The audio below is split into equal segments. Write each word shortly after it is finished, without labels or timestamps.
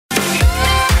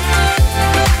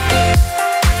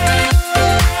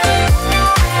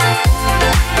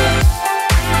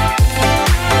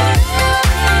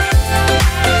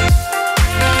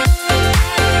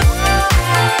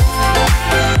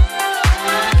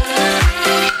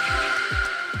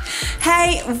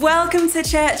Hey, welcome to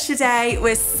church today.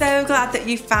 We're so glad that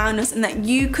you found us and that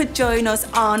you could join us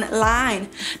online.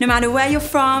 No matter where you're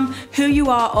from, who you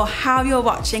are, or how you're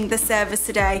watching the service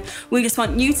today, we just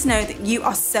want you to know that you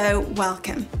are so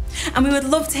welcome. And we would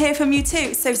love to hear from you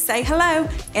too, so say hello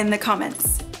in the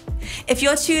comments. If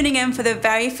you're tuning in for the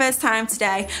very first time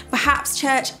today, perhaps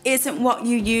church isn't what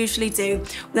you usually do,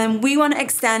 then we want to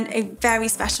extend a very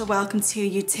special welcome to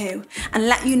you too, and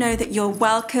let you know that you're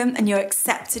welcome and you're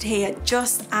accepted here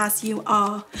just as you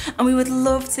are. And we would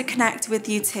love to connect with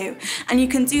you too. And you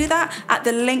can do that at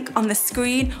the link on the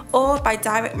screen or by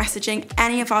direct messaging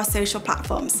any of our social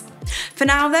platforms. For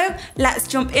now though, let's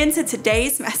jump into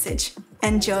today's message.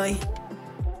 Enjoy.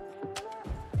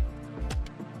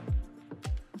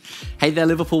 Hey there,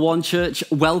 Liverpool One Church.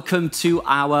 Welcome to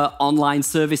our online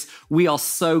service. We are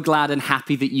so glad and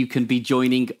happy that you can be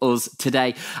joining us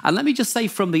today. And let me just say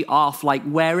from the off,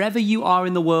 wherever you are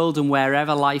in the world and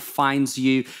wherever life finds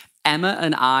you, Emma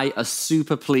and I are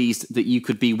super pleased that you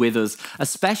could be with us,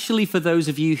 especially for those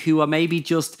of you who are maybe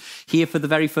just here for the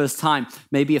very first time.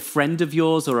 Maybe a friend of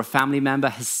yours or a family member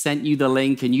has sent you the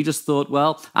link and you just thought,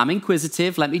 well, I'm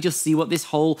inquisitive. Let me just see what this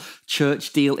whole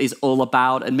church deal is all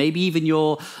about. And maybe even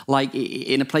you're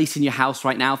in a place in your house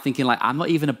right now thinking I'm not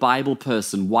even a Bible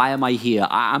person. Why am I here?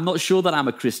 I'm not sure that I'm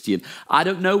a Christian. I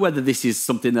don't know whether this is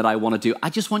something that I want to do.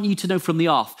 I just want you to know from the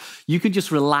off, you can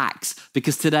just relax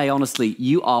because today, honestly,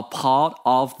 you are part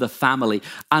of the family.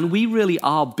 And we really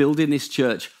are building this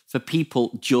church for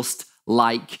people just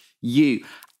like you.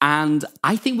 And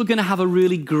I think we're going to have a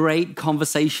really great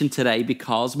conversation today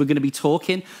because we're going to be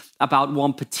talking about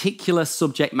one particular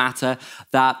subject matter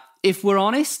that, if we're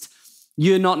honest,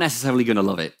 you're not necessarily going to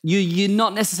love it. You're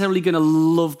not necessarily going to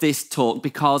love this talk,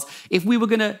 because if we were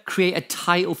going to create a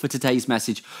title for today's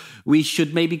message, we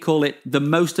should maybe call it the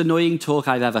most annoying talk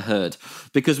I've ever heard,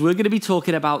 because we're going to be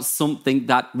talking about something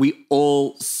that we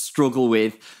all struggle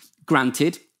with,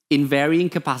 granted, in varying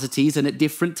capacities and at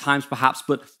different times perhaps,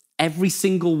 but every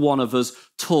single one of us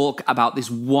talk about this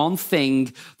one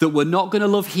thing that we're not going to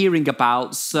love hearing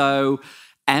about. So,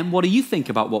 what do you think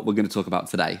about what we're going to talk about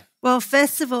today? Well,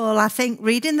 first of all, I think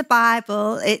reading the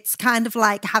Bible, it's kind of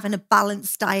like having a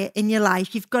balanced diet in your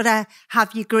life. You've got to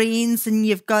have your greens and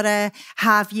you've got to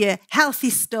have your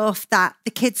healthy stuff that the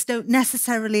kids don't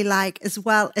necessarily like, as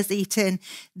well as eating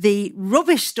the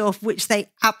rubbish stuff, which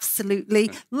they absolutely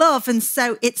love. And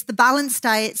so it's the balanced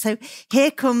diet. So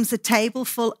here comes a table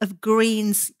full of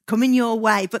greens coming your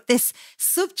way. But this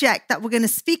subject that we're going to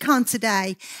speak on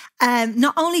today,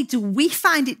 not only do we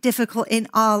find it difficult in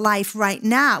our life right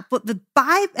now, but the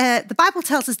Bible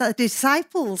tells us that the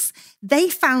disciples, they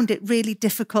found it really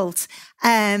difficult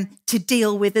to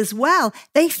deal with as well.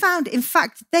 They found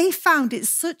it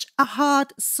such a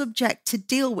hard subject to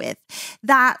deal with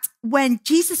that when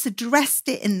Jesus addressed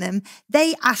it in them,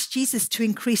 they asked Jesus to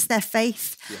increase their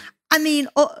faith. Yeah. I mean,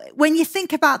 when you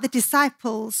think about the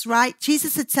disciples, right?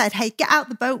 Jesus had said, hey, get out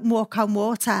the boat and walk on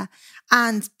water.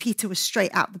 And Peter was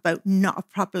straight out the boat, not a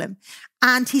problem.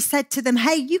 And he said to them,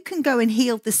 hey, you can go and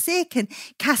heal the sick and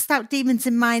cast out demons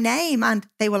in my name. And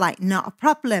they were like, not a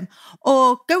problem.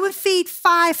 Or go and feed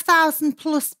 5,000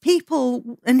 plus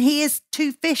people. And here's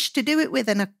 2 fish to do it with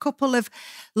and a couple of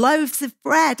loaves of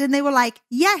bread. And they were like,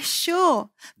 yes,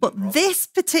 sure. But this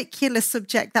particular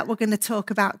subject that we're going to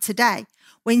talk about today,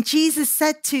 when Jesus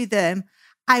said to them,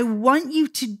 I want you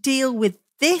to deal with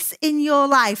this in your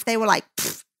life, they were like,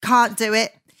 can't do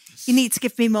it. You need to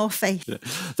give me more faith.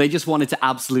 They just wanted to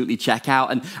absolutely check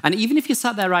out. And even if you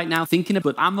sat there right now thinking,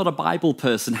 but I'm not a Bible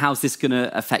person, how's this going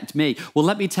to affect me? Well,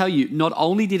 let me tell you, not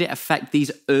only did it affect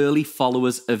these early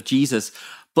followers of Jesus,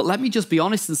 but let me just be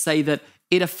honest and say that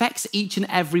it affects each and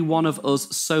every one of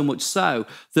us so much so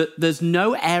that there's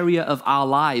no area of our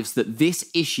lives that this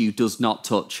issue does not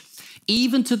touch.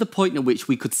 Even to the point at which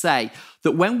we could say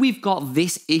that when we've got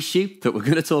this issue that we're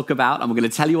going to talk about, and we're going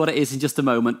to tell you what it is in just a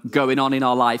moment, going on in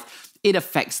our life, it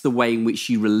affects the way in which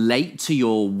you relate to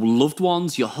your loved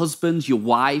ones, your husband, your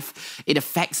wife. It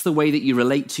affects the way that you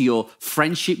relate to your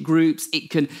friendship groups.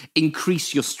 It can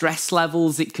increase your stress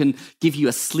levels. It can give you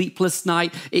a sleepless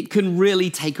night. It can really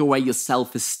take away your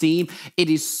self-esteem. It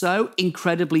is so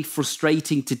incredibly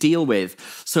frustrating to deal with.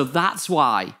 So that's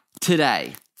why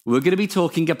today, we're going to be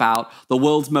talking about the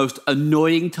world's most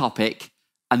annoying topic,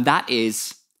 and that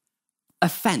is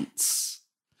offense.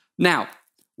 Now,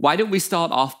 why don't we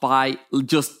start off by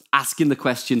just asking the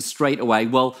question straight away?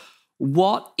 Well,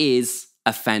 what is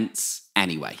offense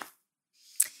anyway?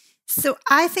 So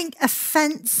I think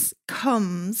offense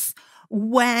comes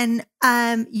when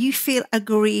you feel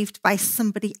aggrieved by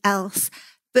somebody else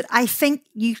But I think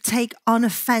you take on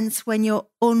offense when you're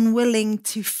unwilling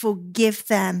to forgive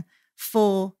them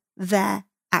for their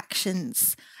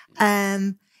actions.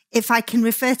 If I can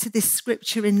refer to this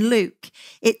scripture in Luke,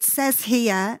 it says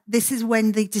here, this is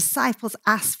when the disciples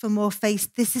asked for more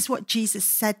faith. This is what Jesus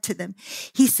said to them.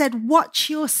 He said, watch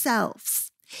yourselves.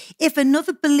 If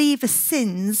another believer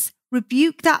sins,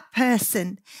 rebuke that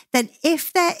person. Then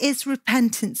if there is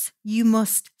repentance, you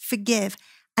must forgive.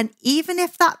 And even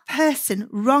if that person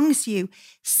wrongs you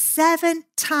 7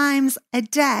 times a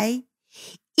day,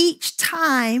 each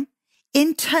time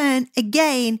in turn,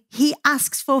 again, he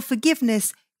asks for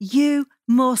forgiveness, you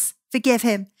must forgive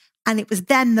him. And it was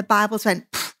then the Bible went,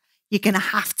 you're going to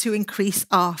have to increase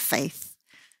our faith.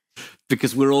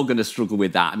 Because we're all going to struggle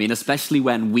with that. I mean, especially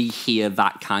when we hear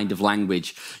that kind of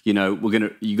language, you know,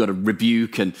 you got to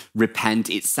rebuke and repent.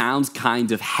 It sounds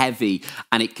kind of heavy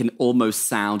and it can almost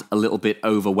sound a little bit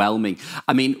overwhelming.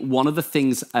 I mean, one of the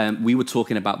things we were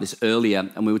talking about this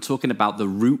earlier, and we were talking about the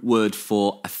root word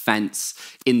for offense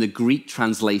in the Greek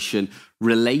translation,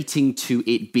 relating to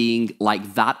it being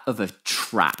like that of a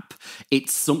trap.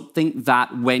 It's something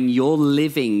that when you're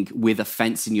living with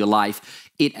offense in your life,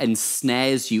 it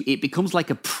ensnares you. It becomes like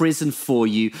a prison for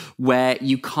you where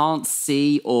you can't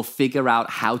see or figure out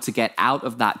how to get out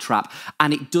of that trap.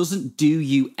 And it doesn't do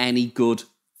you any good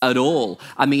at all.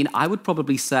 I mean, I would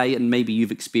probably say, and maybe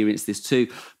you've experienced this too,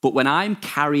 but when I'm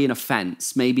carrying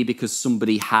offense, maybe because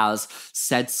somebody has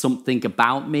said something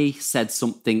about me, said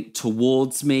something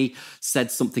towards me, said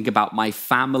something about my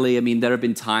family. I mean, there have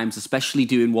been times, especially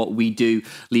doing what we do,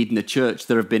 leading the church,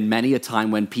 there have been many a time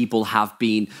when people have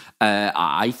been,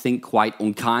 I think, quite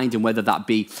unkind, and whether that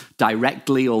be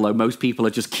directly, although most people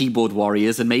are just keyboard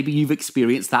warriors, and maybe you've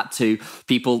experienced that too.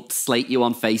 People slate you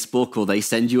on Facebook or they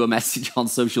send you a message on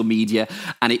social media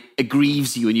and it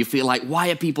grieves you and you feel like, why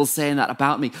are people saying that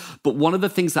about me? But one of the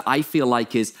things that I feel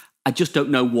like is I just don't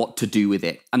know what to do with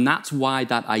it. And that's why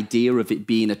that idea of it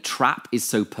being a trap is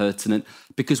so pertinent,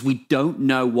 because we don't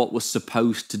know what we're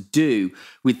supposed to do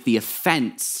with the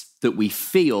offense that we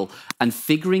feel, and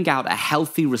figuring out a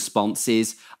healthy response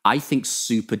is, I think,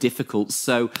 super difficult.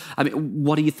 So, I mean,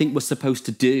 what do you think we're supposed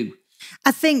to do?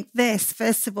 I think this,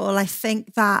 first of all, I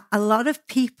think that a lot of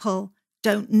people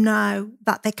don't know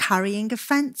that they're carrying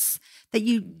offense, that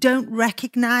you don't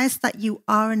recognize that you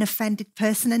are an offended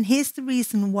person. And here's the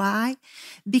reason why.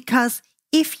 Because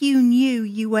if you knew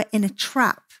you were in a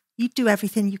trap, you'd do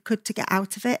everything you could to get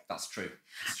out of it. That's true.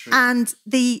 And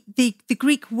the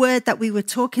Greek word that we were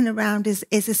talking around is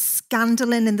a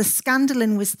scandalon, and the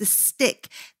scandalon was the stick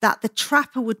that the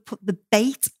trapper would put the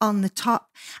bait on the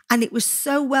top, and it was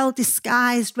so well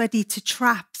disguised, ready to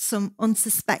trap some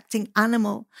unsuspecting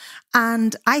animal.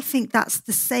 And I think that's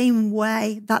the same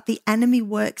way that the enemy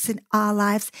works in our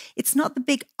lives. It's not the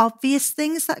big obvious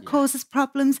things that causes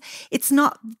problems. It's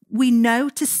not, we know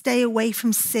to stay away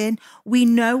from sin. We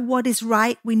know what is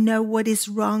right. We know what is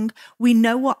wrong. We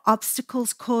know what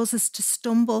obstacles cause us to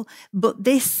stumble. But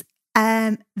this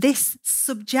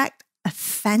subject,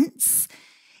 offense,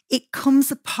 it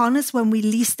comes upon us when we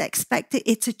least expect it.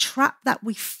 It's a trap that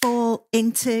we fall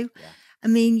into. Yeah. I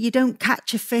mean, you don't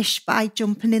catch a fish by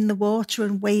jumping in the water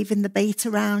and waving the bait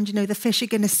around. You know, the fish are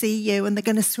going to see you and they're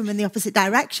going to swim in the opposite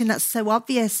direction. That's so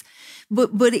obvious.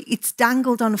 But it's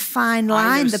dangled on a fine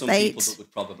line, the bait. I know some people that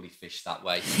would probably fish that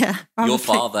way. Yeah, your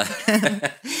father.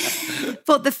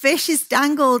 But the fish is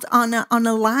dangled on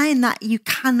a line that you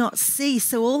cannot see.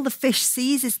 So all the fish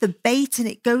sees is the bait, and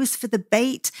it goes for the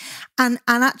bait. And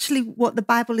actually what the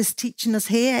Bible is teaching us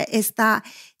here is that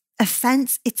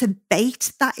offense, it's a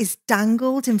bait that is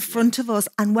dangled in front of us.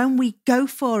 And when we go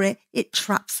for it, it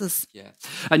traps us. Yeah.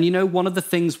 And you know, one of the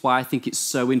things why I think it's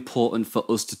so important for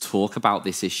us to talk about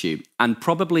this issue, and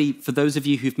probably for those of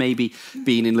you who've maybe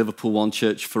been in Liverpool One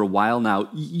Church for a while now,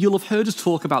 you'll have heard us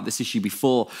talk about this issue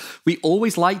before. We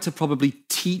always like to probably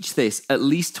teach this at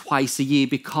least twice a year,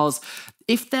 because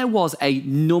if there was a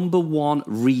number one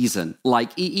reason,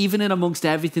 like even in amongst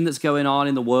everything that's going on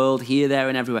in the world, here, there,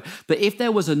 and everywhere, but if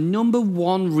there was a number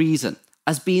one reason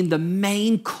as being the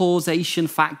main causation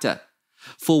factor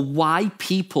for why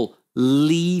people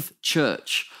leave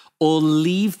church or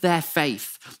leave their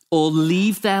faith or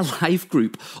leave their life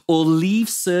group or leave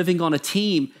serving on a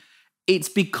team, it's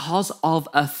because of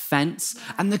offense.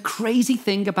 And the crazy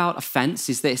thing about offense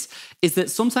is this, is that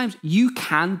sometimes you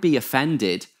can be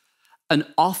offended, and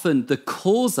often the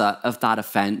causer of that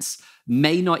offense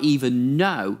may not even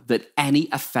know that any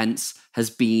offense has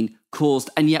been caused.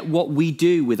 And yet what we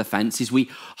do with offense is we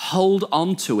hold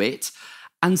on to it,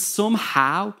 and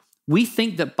somehow We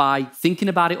think that by thinking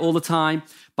about it all the time,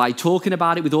 by talking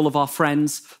about it with all of our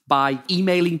friends, by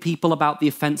emailing people about the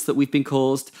offense that we've been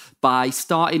caused, by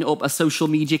starting up a social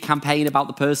media campaign about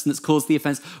the person that's caused the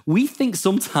offense, we think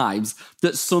sometimes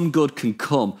that some good can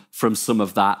come from some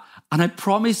of that. And I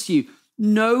promise you,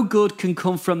 no good can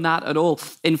come from that at all.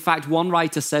 In fact, one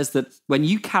writer says that when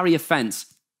you carry offense,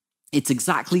 it's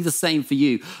exactly the same for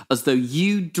you as though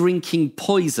you drinking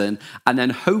poison and then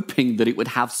hoping that it would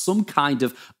have some kind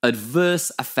of adverse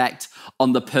effect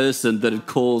on the person that had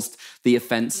caused the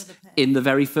offense in the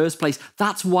very first place.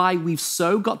 That's why we've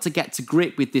so got to get to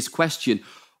grip with this question.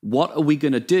 What are we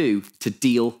going to do to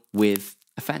deal with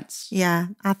offense? Yeah,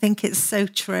 I think it's so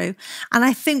true. And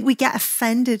I think we get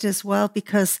offended as well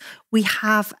because we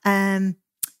have, I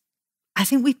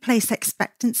think we place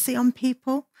expectancy on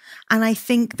people. And I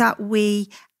think that we,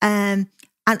 and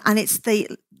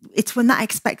it's when that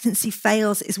expectancy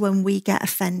fails is when we get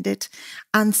offended.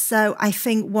 And so I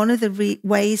think one of the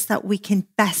ways that we can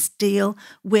best deal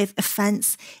with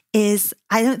offense is,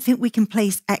 I don't think we can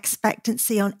place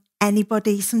expectancy on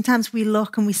anybody. Sometimes we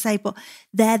look and we say, but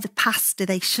they're the pastor,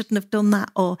 they shouldn't have done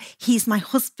that, or he's my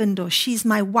husband, or she's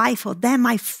my wife, or they're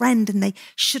my friend and they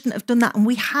shouldn't have done that. And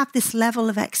we have this level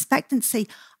of expectancy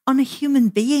on a human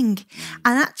being.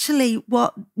 And actually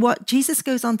what Jesus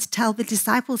goes on to tell the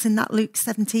disciples in that Luke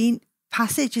 17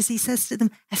 passage is he says to them,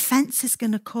 offense is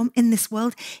going to come in this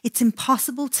world. It's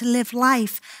impossible to live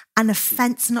life and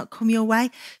offense not come your way.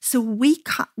 So we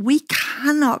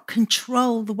cannot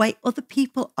control the way other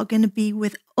people are going to be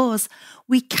with us.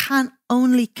 We can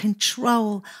only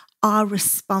control our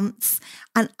response.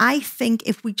 And I think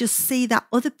if we just see that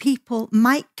other people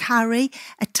might carry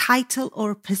a title or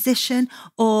a position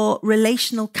or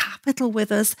relational capital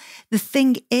with us, the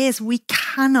thing is we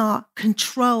cannot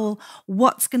control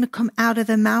what's going to come out of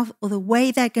their mouth or the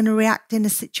way they're going to react in a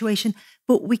situation,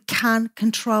 but we can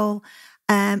control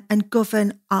and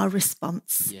govern our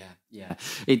response. Yeah,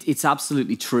 it's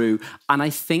absolutely true. And I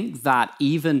think that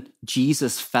even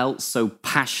Jesus felt so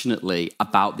passionately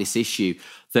about this issue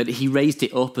that he raised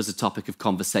it up as a topic of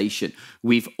conversation.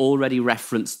 We've already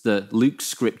referenced the Luke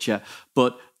scripture,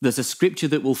 but there's a scripture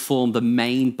that will form the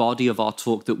main body of our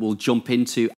talk that we'll jump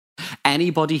into.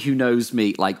 Anybody who knows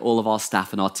me, like all of our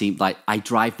staff and our team, like I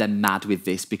drive them mad with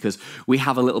this because we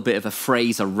have a little bit of a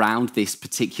phrase around this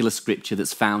particular scripture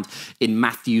that's found in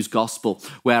Matthew's gospel,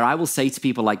 where I will say to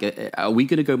people like, are we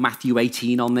going to go Matthew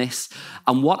 18 on this?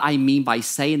 And what I mean by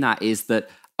saying that is that,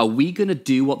 are we going to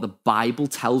do what the Bible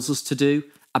tells us to do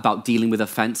about dealing with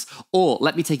offense? Or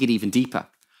let me take it even deeper.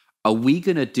 Are we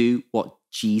going to do what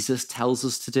Jesus tells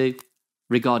us to do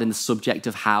regarding the subject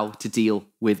of how to deal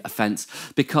with offense?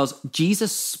 Because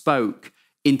Jesus spoke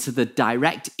into the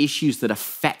direct issues that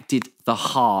affected the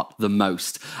heart the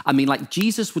most. I mean, like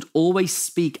Jesus would always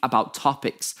speak about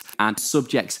topics and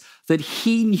subjects that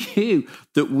he knew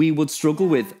that we would struggle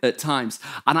with at times.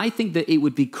 And I think that it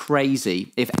would be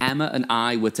crazy if Emma and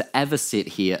I were to ever sit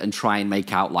here and try and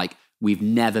make out like we've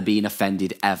never been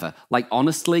offended ever. Like,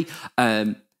 honestly,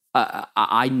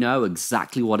 I know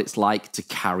exactly what it's like to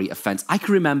carry offense. I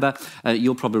can remember,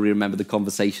 you'll probably remember the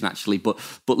conversation actually, but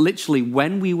literally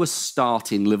when we were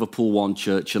starting Liverpool One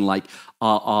Church and like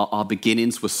our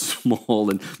beginnings were small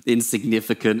and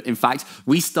insignificant. In fact,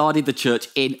 we started the church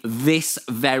in this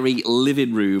very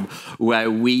living room where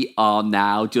we are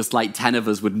now. Just like 10 of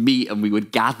us would meet and we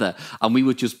would gather and we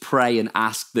would just pray and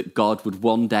ask that God would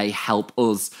one day help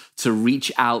us to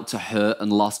reach out to hurt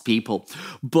and lost people.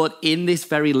 But in this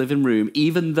very living room,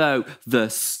 even though the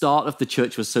start of the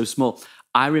church was so small,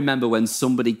 I remember when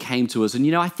somebody came to us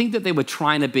and, I think that they were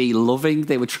trying to be loving.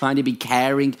 They were trying to be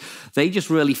caring. They just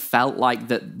really felt like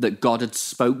that God had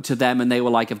spoke to them and they were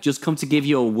like, I've just come to give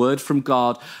you a word from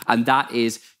God. And that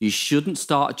is, you shouldn't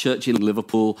start a church in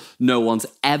Liverpool. No one's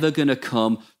ever going to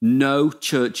come. No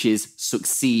churches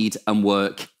succeed and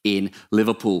work in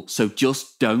Liverpool. So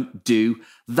just don't do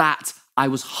that. I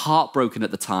was heartbroken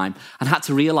at the time and had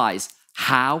to realize,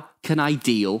 how can I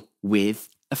deal with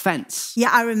offense? Yeah,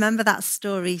 I remember that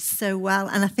story so well.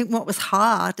 And I think what was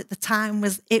hard at the time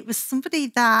was it was somebody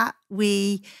that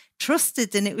we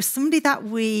trusted and it was somebody that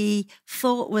we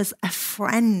thought was a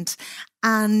friend.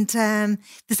 And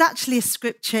there's actually a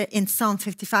scripture in Psalm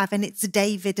 55 and it's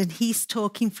David and he's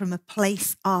talking from a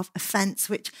place of offense,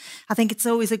 which I think it's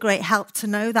always a great help to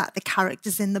know that the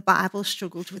characters in the Bible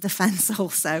struggled with offense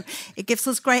also. It gives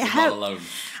us great hope.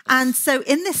 And so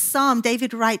in this psalm,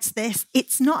 David writes this,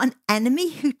 it's not an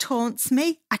enemy who taunts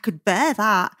me. I could bear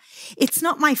that. It's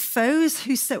not my foes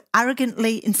who so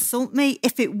arrogantly insult me.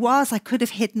 If it was, I could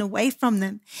have hidden away from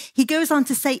them. He goes on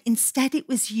to say, instead it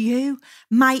was you,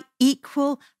 my equal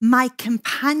equal, my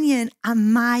companion,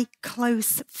 and my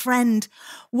close friend.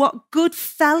 What good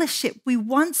fellowship we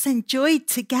once enjoyed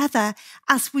together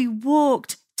as we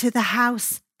walked to the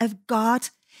house of God.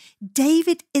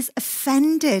 David is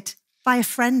offended by a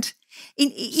friend.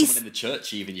 Someone in the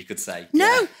church, even, you could say.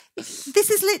 No, this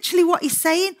is literally what he's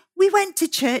saying. We went to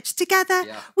church together.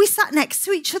 Yeah. We sat next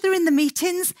to each other in the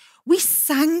meetings. We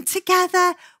sang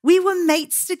together. We were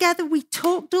mates together. We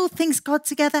talked all things God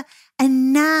together.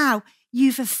 And now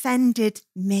you've offended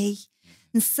me.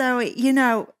 And so,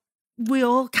 we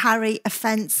all carry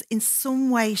offense in some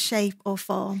way, shape, or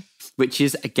form. Which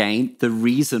is, again, the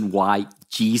reason why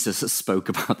Jesus spoke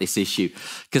about this issue.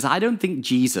 Because I don't think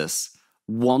Jesus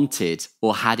wanted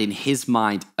or had in his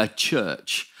mind a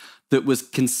church that was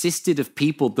consisted of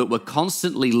people that were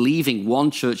constantly leaving one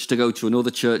church to go to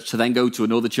another church, to then go to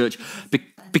another church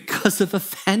because of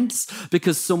offense,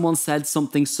 because someone said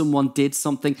something, someone did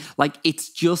something. Like, it's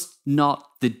just not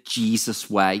the Jesus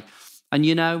way.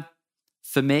 And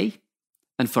for me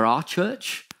and for our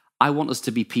church, I want us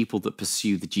to be people that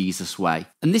pursue the Jesus way.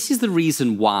 And this is the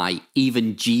reason why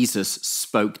even Jesus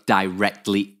spoke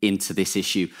directly into this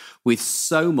issue with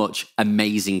so much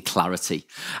amazing clarity.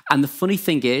 And the funny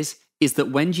thing is that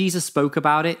when Jesus spoke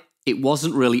about it, it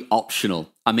wasn't really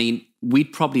optional. I mean,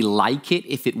 we'd probably like it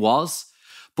if it was.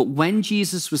 But when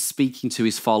Jesus was speaking to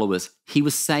his followers, he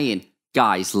was saying,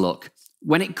 guys, look,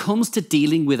 when it comes to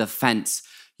dealing with offense,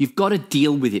 you've got to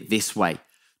deal with it this way.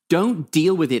 Don't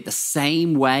deal with it the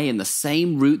same way and the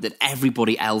same route that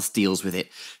everybody else deals with it.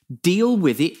 Deal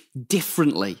with it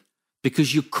differently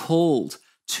because you're called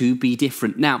to be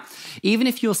different. Now, even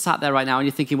if you're sat there right now and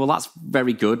you're thinking, well, that's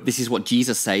very good. This is what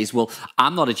Jesus says. Well,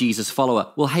 I'm not a Jesus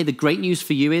follower. Well, hey, the great news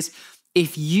for you is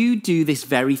if you do this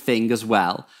very thing as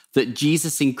well that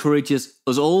Jesus encourages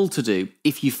us all to do,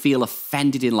 if you feel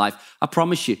offended in life, I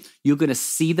promise you, you're going to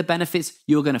see the benefits.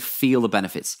 You're going to feel the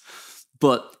benefits.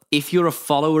 But if you're a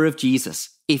follower of Jesus,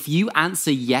 if you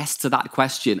answer yes to that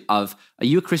question of, are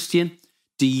you a Christian?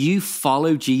 Do you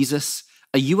follow Jesus?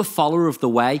 Are you a follower of the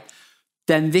way?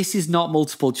 Then this is not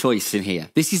multiple choice in here.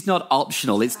 This is not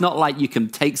optional. It's not like you can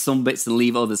take some bits and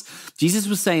leave others. Jesus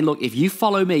was saying, look, if you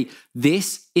follow me,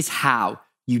 this is how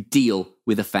you deal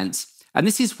with offense. And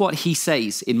this is what he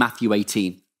says in Matthew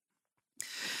 18.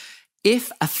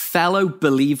 If a fellow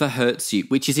believer hurts you,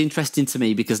 which is interesting to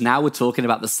me because now we're talking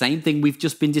about the same thing we've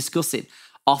just been discussing.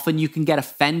 Often you can get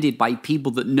offended by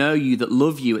people that know you, that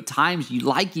love you. At times you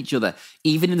like each other,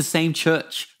 even in the same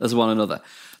church as one another.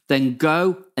 Then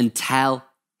go and tell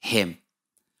him.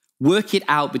 Work it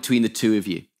out between the two of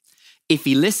you. If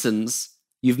he listens,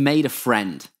 you've made a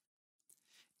friend.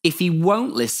 If he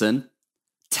won't listen,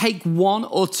 take one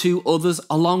or two others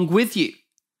along with you,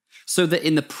 so that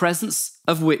in the presence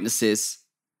of witnesses,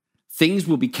 things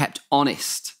will be kept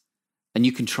honest and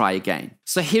you can try again.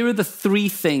 So here are the three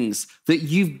things that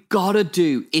you've got to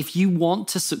do if you want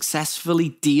to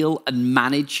successfully deal and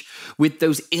manage with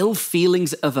those ill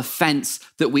feelings of offense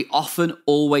that we often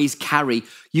always carry.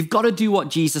 You've got to do what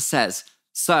Jesus says.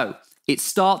 So it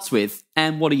starts with,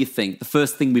 and what do you think? The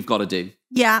first thing we've got to do.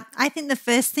 Yeah, I think the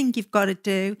first thing you've got to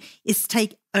do is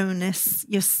take onus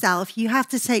yourself. You have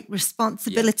to take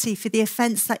responsibility for the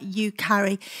offense that you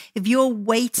carry. If you're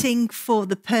waiting for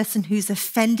the person who's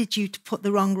offended you to put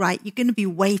the wrong right, you're going to be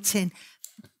waiting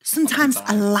sometimes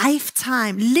a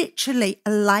lifetime, literally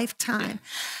a lifetime.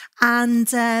 And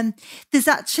there's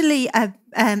actually a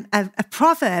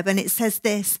proverb, and it says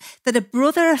this, that a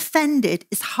brother offended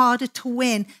is harder to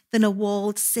win than a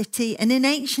walled city. And in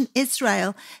ancient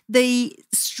Israel, the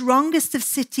strongest of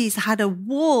cities had a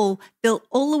wall built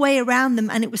all the way around them,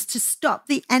 and it was to stop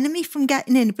the enemy from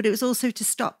getting in, but it was also to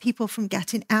stop people from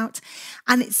getting out.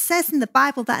 And it says in the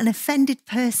Bible that an offended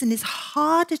person is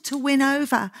harder to win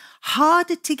over,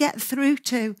 harder to get through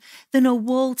to than a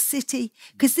walled city.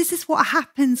 Because this is what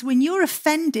happens when you're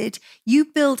offended. You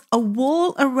build a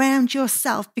wall around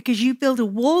yourself because you build a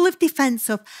wall of defense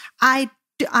of,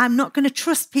 I'm not going to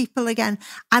trust people again.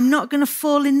 I'm not going to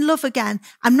fall in love again.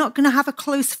 I'm not going to have a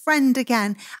close friend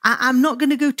again. I'm not going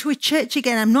to go to a church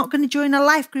again. I'm not going to join a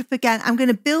life group again. I'm going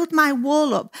to build my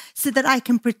wall up so that I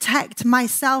can protect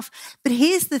myself. But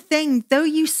here's the thing, though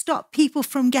you stop people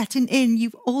from getting in,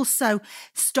 you've also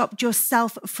stopped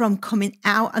yourself from coming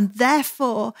out. And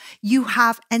therefore, you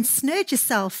have ensnared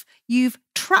yourself. You've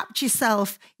trapped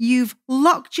yourself. You've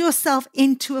locked yourself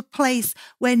into a place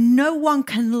where no one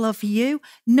can love you,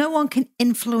 no one can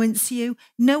influence you,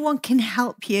 no one can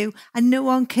help you, and no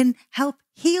one can help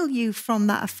heal you from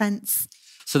that offense.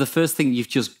 So the first thing you've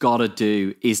just got to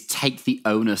do is take the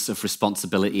onus of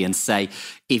responsibility and say,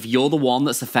 if you're the one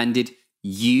that's offended,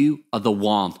 you are the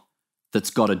one that's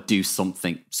got to do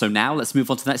something. So now let's move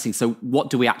on to the next thing. So what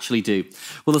do we actually do?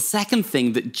 Well, the second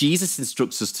thing that Jesus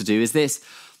instructs us to do is this.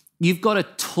 You've got to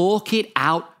talk it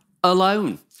out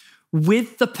alone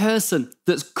with the person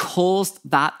that's caused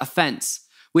that offense,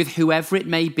 with whoever it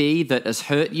may be that has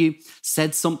hurt you,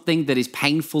 said something that is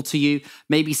painful to you,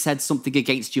 maybe said something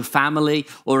against your family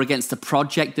or against a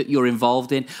project that you're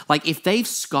involved in. Like if they've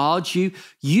scarred you,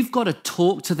 you've got to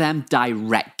talk to them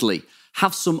directly.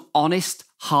 Have some honest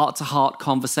heart-to-heart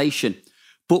conversation,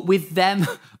 but with them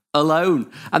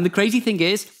alone. And the crazy thing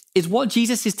is what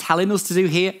Jesus is telling us to do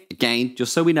here, again,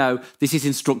 just so we know, this is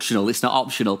instructional, it's not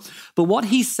optional. But what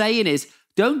he's saying is,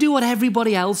 don't do what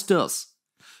everybody else does.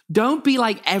 Don't be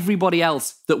like everybody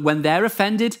else that when they're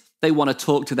offended, they want to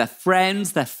talk to their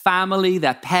friends, their family,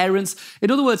 their parents.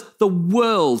 In other words, the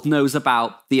world knows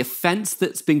about the offense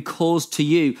that's been caused to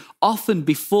you, often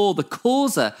before the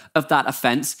causer of that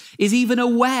offense is even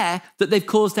aware that they've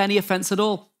caused any offense at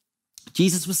all.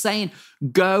 Jesus was saying,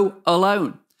 go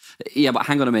alone. Yeah, but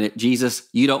hang on a minute, Jesus,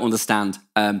 you don't understand.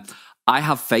 I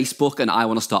have Facebook and I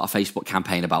want to start a Facebook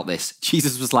campaign about this.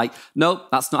 Jesus was like, no,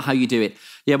 that's not how you do it.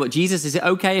 Yeah, but Jesus, is it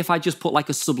okay if I just put like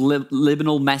a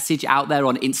subliminal message out there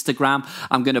on Instagram?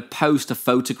 I'm going to post a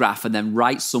photograph and then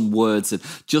write some words and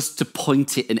just to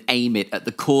point it and aim it at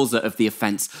the causer of the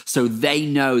offense so they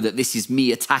know that this is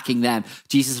me attacking them.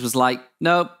 Jesus was like,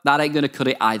 no, that ain't going to cut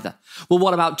it either. Well,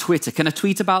 what about Twitter? Can I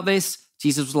tweet about this?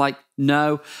 Jesus was like,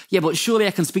 no. Yeah, but surely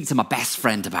I can speak to my best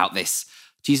friend about this.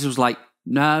 Jesus was like,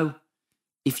 no.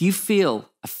 If you feel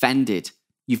offended,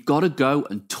 you've got to go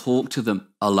and talk to them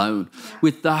alone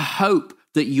with the hope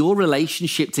that your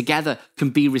relationship together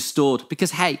can be restored. Because,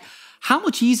 hey, how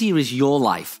much easier is your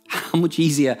life? How much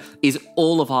easier is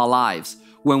all of our lives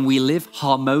when we live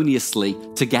harmoniously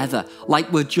together,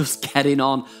 like we're just getting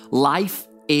on? Life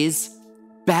is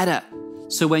better.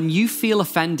 So when you feel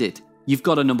offended, you've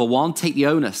got to, number one, take the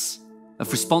onus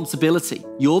of responsibility.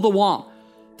 You're the one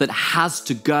that has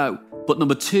to go. But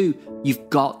number two, you've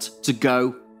got to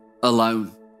go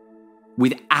alone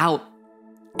without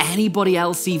anybody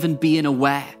else even being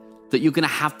aware that you're going to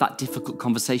have that difficult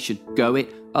conversation. Go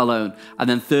it alone. And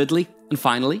then thirdly and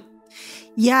finally.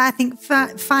 Yeah, I think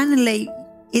finally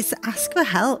it's ask for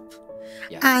help.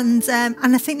 Yeah. And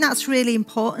I think that's really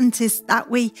important, is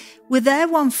that we're there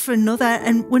one for another,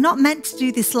 and we're not meant to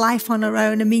do this life on our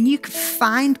own. I mean, you can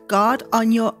find God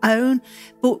on your own,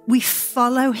 but we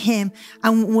follow him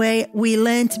and we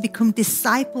learn to become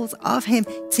disciples of him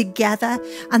together.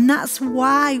 And that's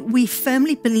why we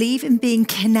firmly believe in being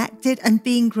connected and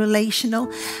being relational.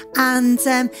 And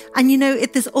you know,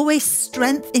 there's always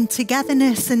strength in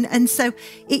togetherness. And so,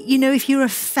 you know, if you're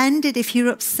offended, if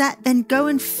you're upset, then go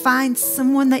and find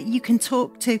someone that you can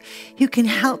talk to, who can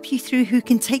help you through, who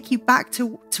can take you back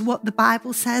to what the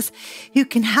Bible says, who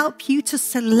can help you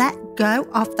to let go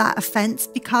of that offense.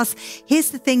 Because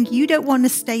here's the thing, you don't want to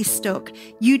stay stuck.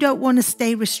 You don't want to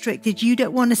stay restricted. You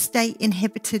don't want to stay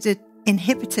inhibited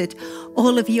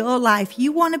all of your life.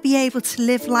 You want to be able to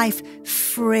live life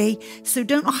free. So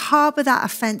don't harbor that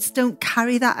offense. Don't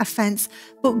carry that offense,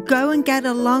 but go and get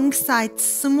alongside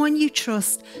someone you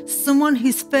trust, someone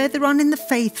who's further on in the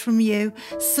faith from you,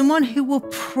 someone who will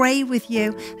pray with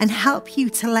you and help you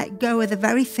to let go of the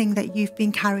very thing that you've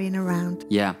been carrying around.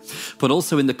 Yeah, but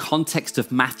also in the context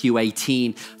of Matthew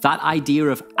 18, that idea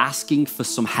of asking for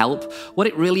some help, what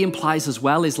it really implies as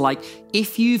well is like,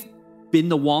 if you've been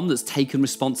the one that's taken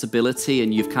responsibility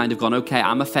and you've kind of gone, okay,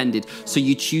 I'm offended. So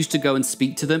you choose to go and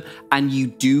speak to them and you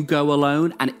do go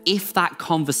alone. And if that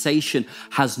conversation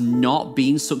has not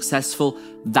been successful,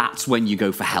 that's when you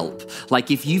go for help.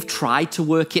 Like if you've tried to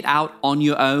work it out on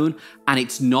your own and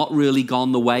it's not really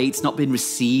gone the way, it's not been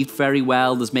received very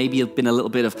well, there's maybe been a little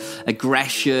bit of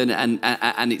aggression and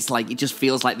it's like, it just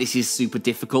feels like this is super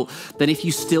difficult, then if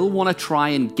you still want to try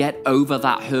and get over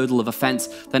that hurdle of offense,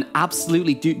 then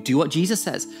absolutely do what Jesus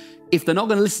says. If they're not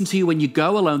going to listen to you when you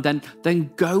go alone,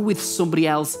 then go with somebody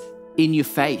else in your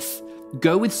faith.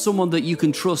 Go with someone that you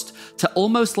can trust to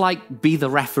almost like be the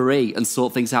referee and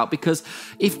sort things out. Because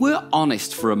if we're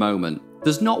honest for a moment,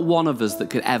 there's not one of us that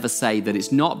could ever say that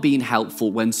it's not been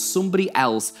helpful when somebody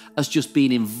else has just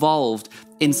been involved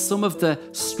in some of the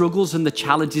struggles and the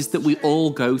challenges that we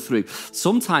all go through.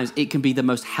 Sometimes it can be the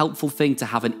most helpful thing to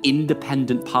have an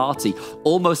independent party,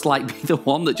 almost like be the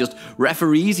one that just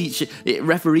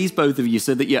referees both of you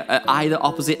so that you're at either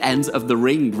opposite ends of the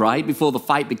ring, right? Before the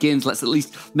fight begins, let's at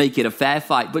least make it a fair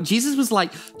fight. But Jesus was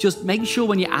like, just make sure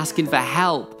when you're asking for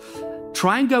help,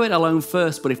 try and go it alone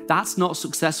first. But if that's not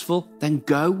successful, then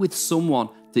go with someone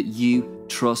that you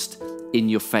trust in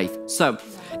your faith. So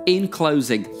in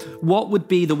closing, what would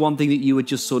be the one thing that you would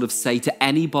just sort of say to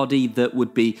anybody that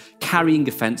would be carrying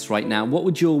offense right now? What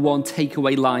would your one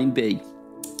takeaway line be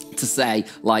to say,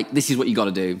 like, this is what you got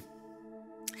to do?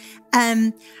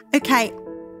 Okay.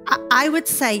 I would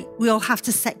say we all have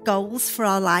to set goals for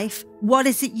our life. What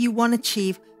is it you want to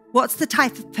achieve? What's the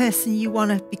type of person you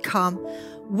want to become?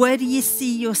 Where do you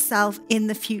see yourself in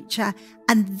the future?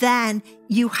 And then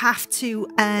you have to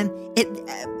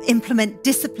implement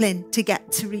discipline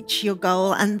to reach your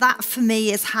goal. And that for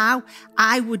me is how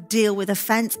I would deal with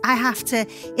offense. I have to,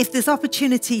 if there's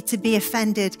opportunity to be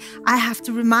offended, I have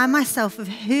to remind myself of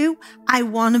who I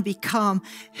want to become,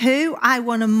 who I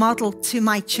want to model to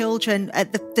my children,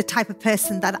 the type of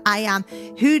person that I am.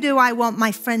 Who do I want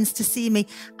my friends to see me?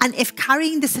 And if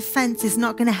carrying this offense is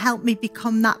not going to help me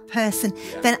become that person,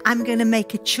 then I'm going to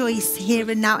make a choice here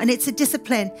and now. And it's a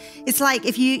discipline. It's like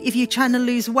if you're trying to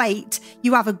lose weight,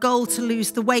 you have a goal to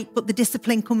lose the weight, but the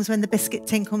discipline comes when the biscuit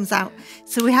tin comes out.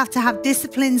 So we have to have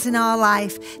disciplines in our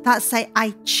life that say,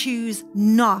 I choose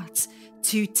not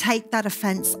to take that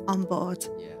offense on board.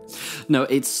 No,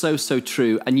 it's so, so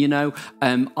true. And you know,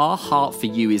 our heart for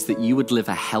you is that you would live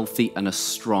a healthy and a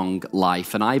strong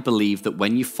life. And I believe that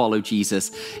when you follow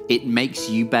Jesus, it makes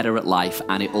you better at life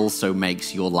and it also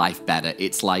makes your life better.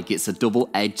 It's like it's a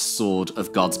double-edged sword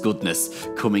of God's goodness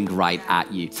coming right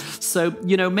at you. So,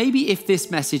 you know, maybe if this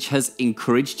message has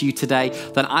encouraged you today,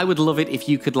 then I would love it if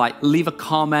you could like leave a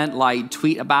comment, like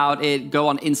tweet about it, go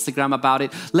on Instagram about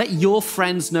it. Let your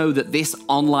friends know that this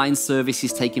online service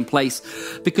is taking place,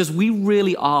 because we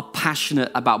really are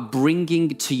passionate about bringing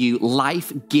to you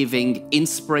life-giving,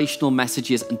 inspirational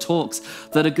messages and talks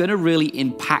that are going to really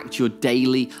impact your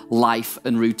daily life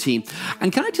and routine.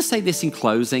 And can I just say this in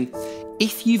closing?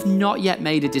 If you've not yet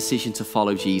made a decision to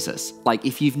follow Jesus, like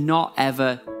if you've not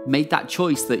ever made that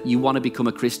choice that you want to become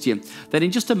a Christian, then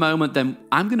in just a moment, then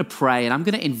I'm going to pray and I'm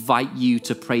going to invite you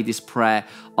to pray this prayer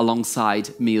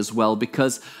alongside me as well,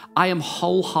 because I am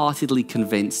wholeheartedly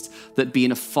convinced that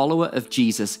being a follower of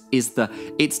Jesus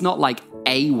it's not like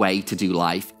a way to do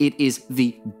life, it is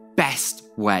the best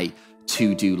way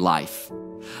to do life.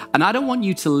 And I don't want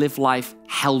you to live life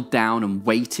held down and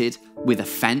weighted with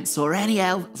offense or any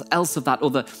other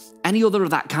of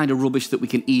that kind of rubbish that we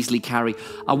can easily carry.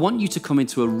 I want you to come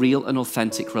into a real and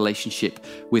authentic relationship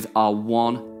with our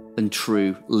one and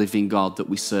true living God that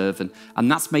we serve. And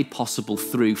that's made possible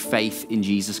through faith in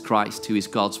Jesus Christ, who is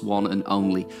God's one and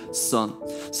only Son.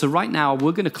 So right now,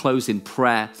 we're going to close in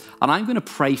prayer, and I'm going to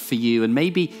pray for you. And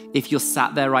maybe if you're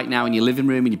sat there right now in your living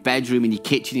room, in your bedroom, in your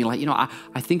kitchen, you're like, you know,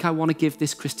 I think I want to give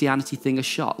this Christianity thing a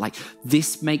shot. Like,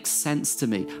 this makes sense to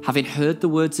me. Having heard the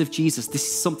words of Jesus, this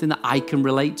is something that I can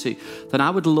relate to. Then I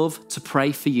would love to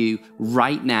pray for you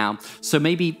right now. So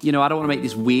maybe, you know, I don't want to make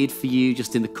this weird for you,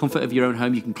 just in the comfort of your own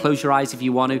home. You can close your eyes if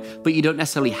you want to, but you don't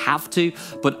necessarily have to.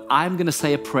 But I'm going to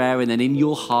say a prayer, and then in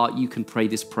your heart, you can pray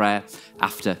this prayer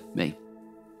after me.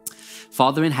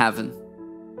 Father in heaven,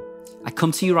 I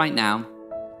come to you right now,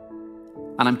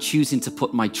 and I'm choosing to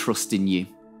put my trust in you.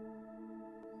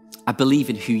 I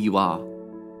believe in who you are,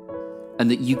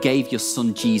 and that you gave your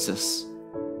son Jesus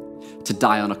to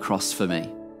die on a cross for me.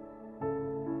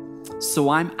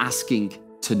 So I'm asking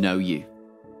to know you,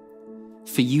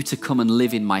 for you to come and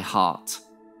live in my heart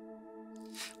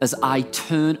as I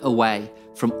turn away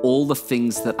from all the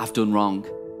things that I've done wrong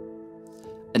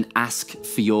and ask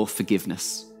for your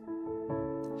forgiveness.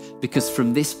 Because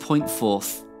from this point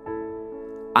forth,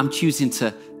 I'm choosing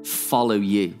to follow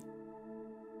you,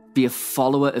 be a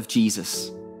follower of Jesus,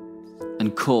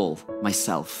 and call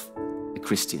myself a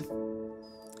Christian.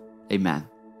 Amen.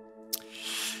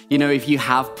 You know, if you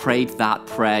have prayed that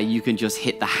prayer, you can just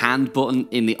hit the hand button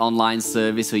in the online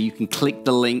service, or you can click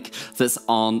the link that's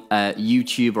on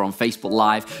YouTube or on Facebook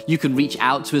Live. You can reach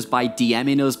out to us by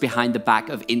DMing us behind the back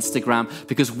of Instagram,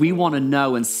 because we want to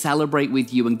know and celebrate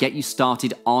with you and get you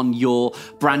started on your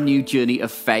brand new journey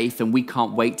of faith. And we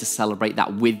can't wait to celebrate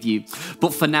that with you.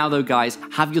 But for now though, guys,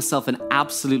 have yourself an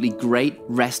absolutely great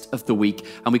rest of the week.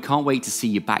 And we can't wait to see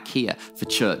you back here for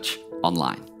Church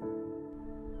Online.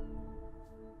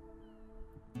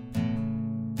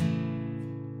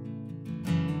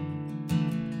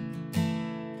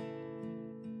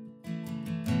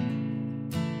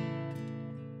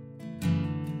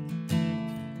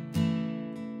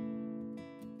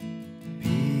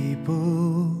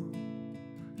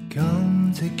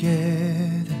 Come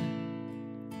together,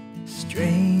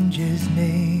 strangers,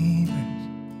 neighbors,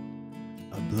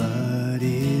 our blood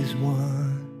is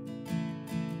one.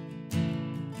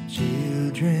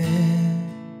 Children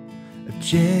of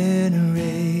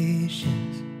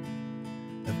generations,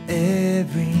 of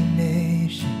every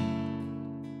nation,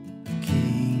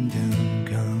 King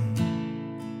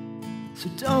So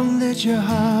don't let your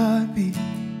heart be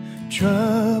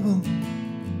troubled.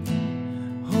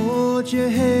 Hold your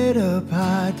head up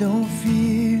high, don't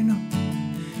fear no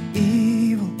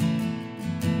evil.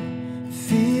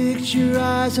 Fix your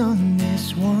eyes on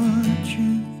this one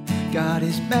truth: God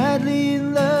is madly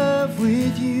in love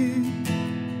with you.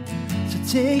 So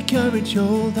take courage,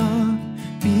 hold on,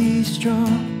 be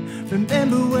strong.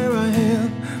 Remember where our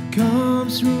help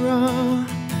comes from.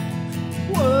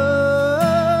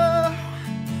 Whoa,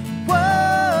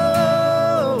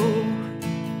 whoa,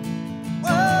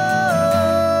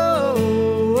 whoa,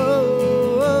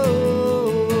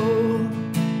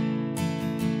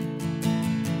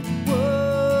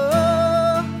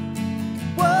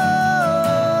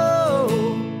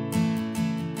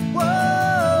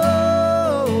 whoa,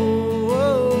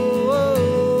 whoa.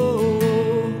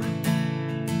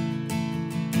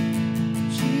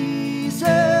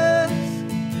 Jesus,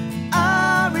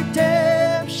 our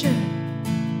redemption,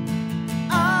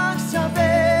 our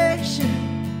salvation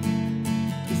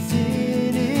is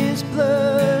in His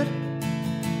blood.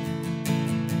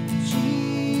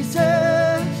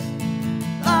 Jesus,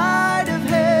 light of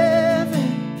heaven,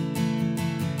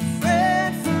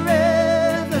 friend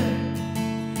forever,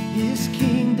 His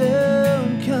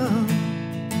kingdom come.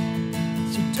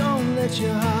 So don't let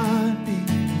your heart be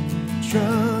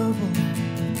troubled.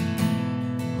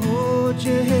 Hold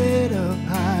your head up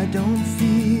high, don't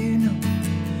fear no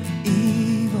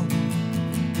evil.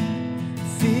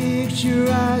 Fix your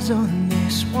eyes on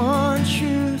this one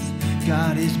truth: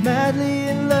 God is madly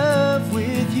in love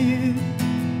with you.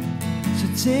 So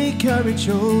take courage,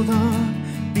 hold on,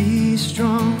 be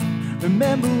strong.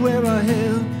 Remember where our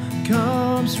help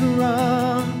comes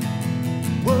from.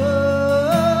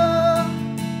 Whoa,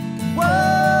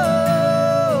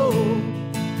 whoa,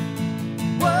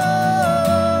 whoa,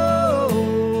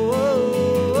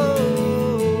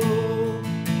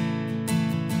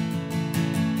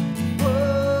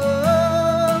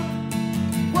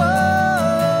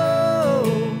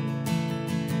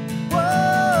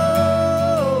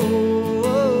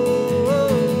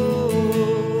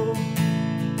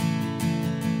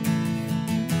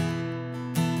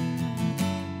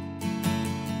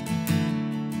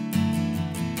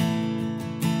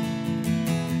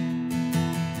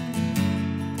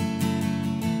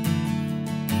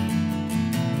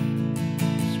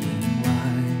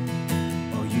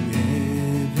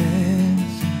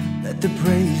 the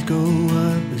praise go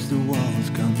up as the walls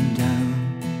come down.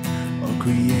 All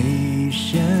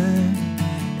creation,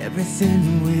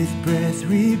 everything with breath,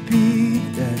 repeat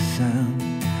that sound.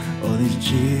 All His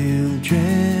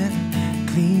children,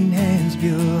 clean hands,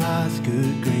 pure hearts,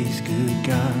 good grace, good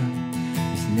God.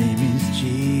 His name is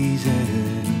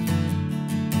Jesus.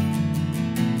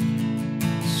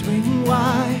 Swing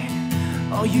wide,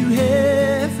 all you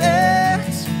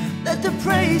heavens, let the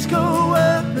praise go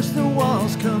up as the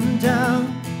walls come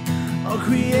down. All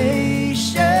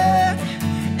creation,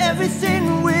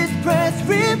 everything with breath,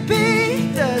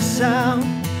 repeat the sound.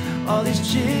 All His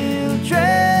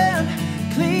children,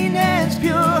 clean hands,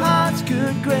 pure hearts,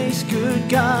 good grace, good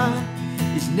God.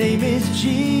 His name is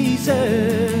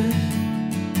Jesus.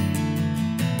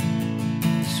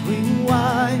 Swing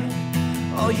wide,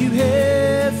 all you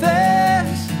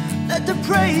heavens, let the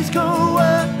praise go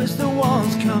up as the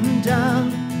walls come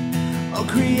down. All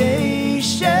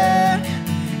creation,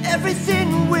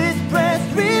 everything with breath,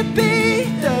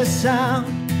 repeat the sound.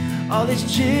 All His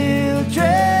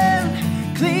children,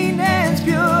 clean hands,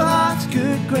 pure hearts,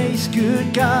 good grace,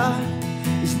 good God.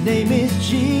 His name is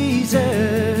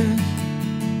Jesus.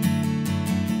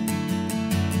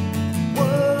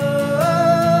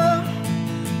 Whoa,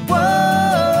 whoa,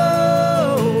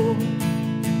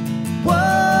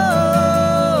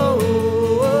 whoa,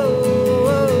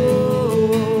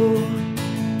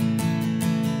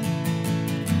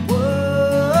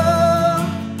 whoa,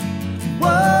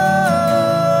 whoa.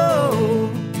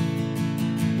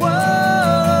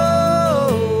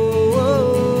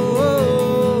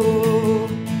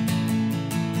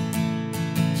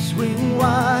 Swing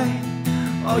wide,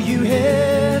 all you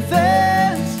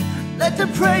heavens, let the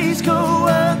praise go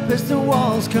up as the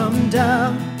walls come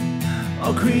down.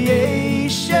 All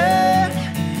creation,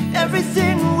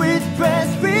 everything with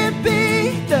breath,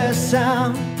 repeat the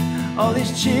sound. All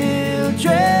His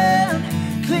children,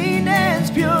 clean hands,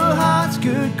 pure hearts,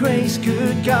 good grace,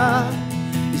 good God.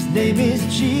 His name is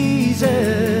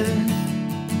Jesus.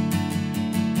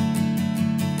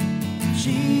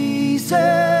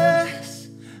 Jesus,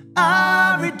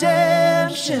 our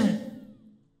redemption,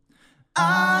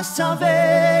 our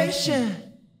salvation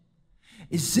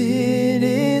is in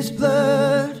His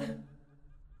blood.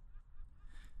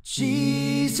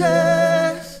 Jesus,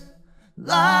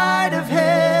 light of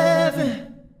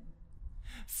heaven,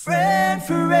 friend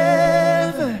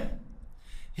forever,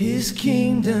 His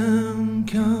kingdom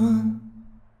come.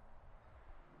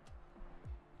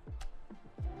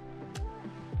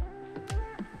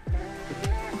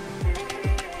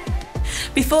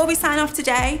 Before we sign off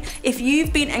today, if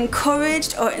you've been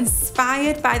encouraged or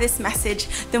inspired by this message,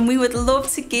 then we would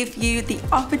love to give you the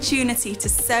opportunity to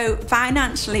sow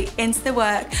financially into the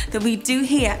work that we do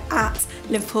here at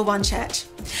Liverpool One Church.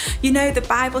 You know, the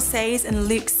Bible says in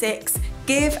Luke 6,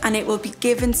 "Give and it will be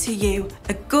given to you,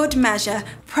 a good measure,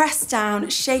 pressed down,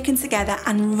 shaken together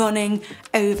and running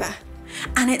over."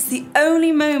 And it's the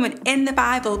only moment in the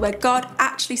Bible where God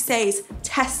actually says,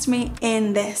 "Test me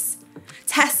in this.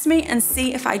 Test me and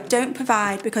see if I don't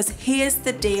provide, because here's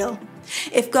the deal.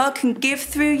 If God can give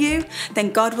through you,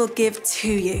 then God will give to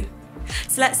you."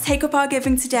 So let's take up our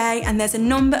giving today, and there's a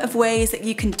number of ways that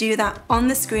you can do that on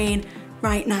the screen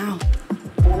right now.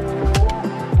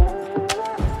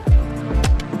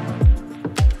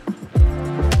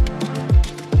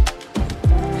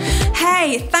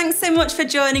 Hey, thanks so much for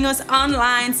joining us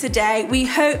online today. We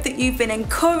hope that you've been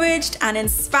encouraged and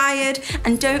inspired,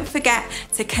 and don't forget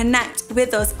to connect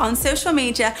with us on social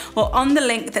media or on the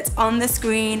link that's on the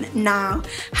screen now.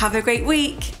 Have a great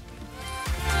week.